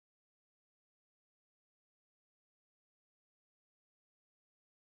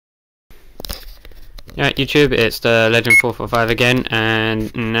Alright YouTube, it's the Legend 445 again,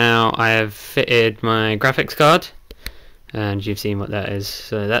 and now I have fitted my graphics card, and you've seen what that is.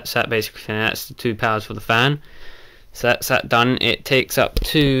 So that's that basically, that's the two powers for the fan. So that's that done. It takes up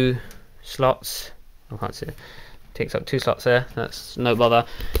two slots. I can't see it. Takes up two slots there, that's no bother.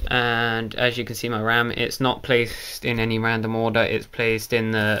 And as you can see, my RAM, it's not placed in any random order, it's placed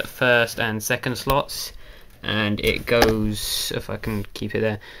in the first and second slots. And it goes, if I can keep it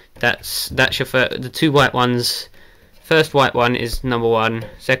there, that's your the two white ones. First white one is number 1,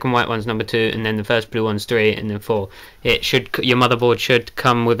 second white one's number 2, and then the first blue one's 3, and then 4. It should, your motherboard should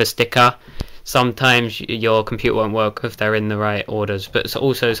come with a sticker. Sometimes your computer won't work if they're in the right orders, but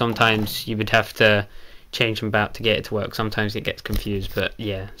also sometimes you would have to change them about to get it to work. Sometimes it gets confused, but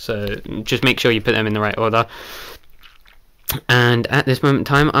yeah, so just make sure you put them in the right order. And at this moment in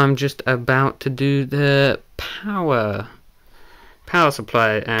time, I'm just about to do the power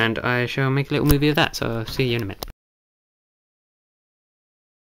supply, and I shall make a little movie of that, so I'll see you in a minute.